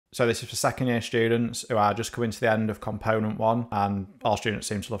So this is for second year students who are just coming to the end of component 1, and all students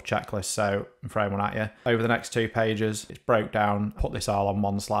seem to love checklists, so I'm throwing one at you. Over the next 2 pages, it's broke down, put this all on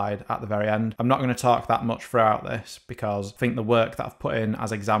one slide at the very end. I'm not going to talk that much throughout this because I think the work that I've put in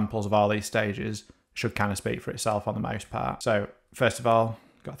as examples of all these stages should kind of speak for itself on the most part. So first of all,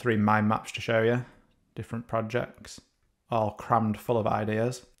 got 3 mind maps to show you, different projects, all crammed full of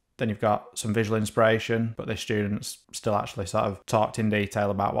ideas. Then you've got some visual inspiration, but this student's still actually sort of talked in detail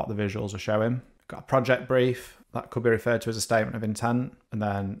about what the visuals are showing. Got a project brief that could be referred to as a statement of intent. And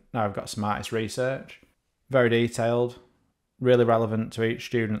then now I've got some artist research. Very detailed, really relevant to each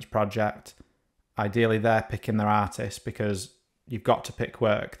student's project. Ideally, they're picking their artist because you've got to pick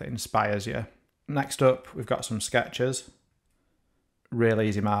work that inspires you. Next up, we've got some sketches. Real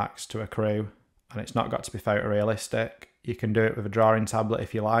easy marks to accrue, and it's not got to be photorealistic. You can do it with a drawing tablet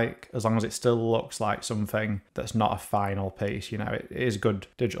if you like, as long as it still looks like something that's not a final piece. You know, it is good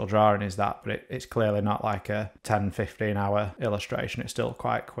digital drawing is that, but it's clearly not like a 10-15 hour illustration. It's still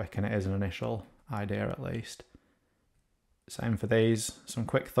quite quick, and it is an initial idea at least. Same for these, some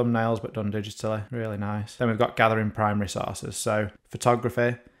quick thumbnails but done digitally, really nice. Then we've got gathering primary sources. So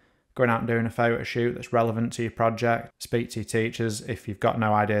photography, going out and doing a photo shoot that's relevant to your project. Speak to your teachers. If you've got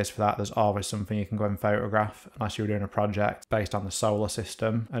no ideas for that, there's always something you can go and photograph, unless you're doing a project based on the solar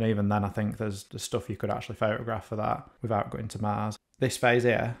system. And even then, I think there's stuff you could actually photograph for that without going to Mars. This phase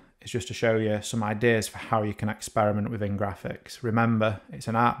here is just to show you some ideas for how you can experiment within graphics. Remember, it's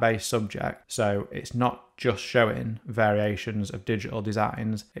an art-based subject, so it's not just showing variations of digital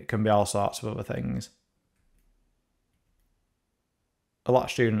designs. It can be all sorts of other things. A lot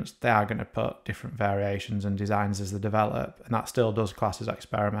of students, they are going to put different variations and designs as they develop, and that still does class as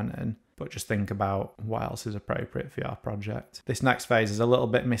experimenting, but just think about what else is appropriate for your project. This next phase is a little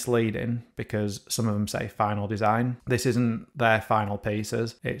bit misleading because some of them say final design. This isn't their final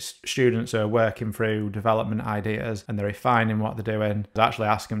pieces. It's students who are working through development ideas and they're refining what they're doing. I actually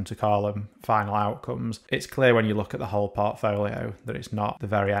ask them to call them final outcomes. It's clear when you look at the whole portfolio that it's not the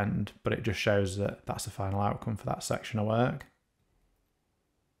very end, but it just shows that that's the final outcome for that section of work.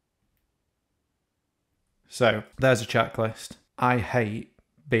 So there's a checklist. I hate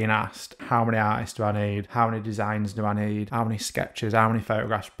being asked how many artists do I need, how many designs do I need, how many sketches, how many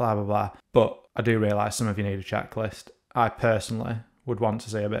photographs, blah, blah, blah. But I do realise some of you need a checklist. I personally would want to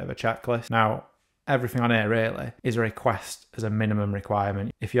see a bit of a checklist. Now, everything on here really is a request as a minimum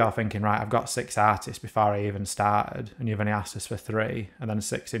requirement. If you're thinking, right, I've got 6 artists before I even started, and you've only asked us for 3 and then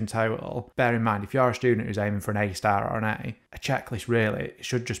 6 in total, bear in mind, if you're a student who's aiming for an A star or an A checklist really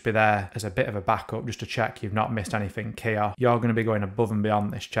should just be there as a bit of a backup, just to check you've not missed anything key, or you're going to be going above and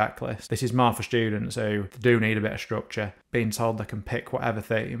beyond this checklist. This is more for students who do need a bit of structure, being told they can pick whatever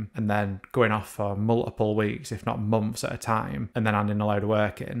theme and then going off for multiple weeks, if not months at a time, and then handing a load of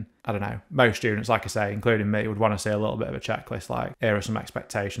work in. I don't know, most students, like I say, including me, would want to see a little bit of a checklist, like here are some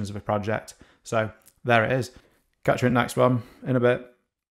expectations of a project. So there it is. Catch you in the next one in a bit.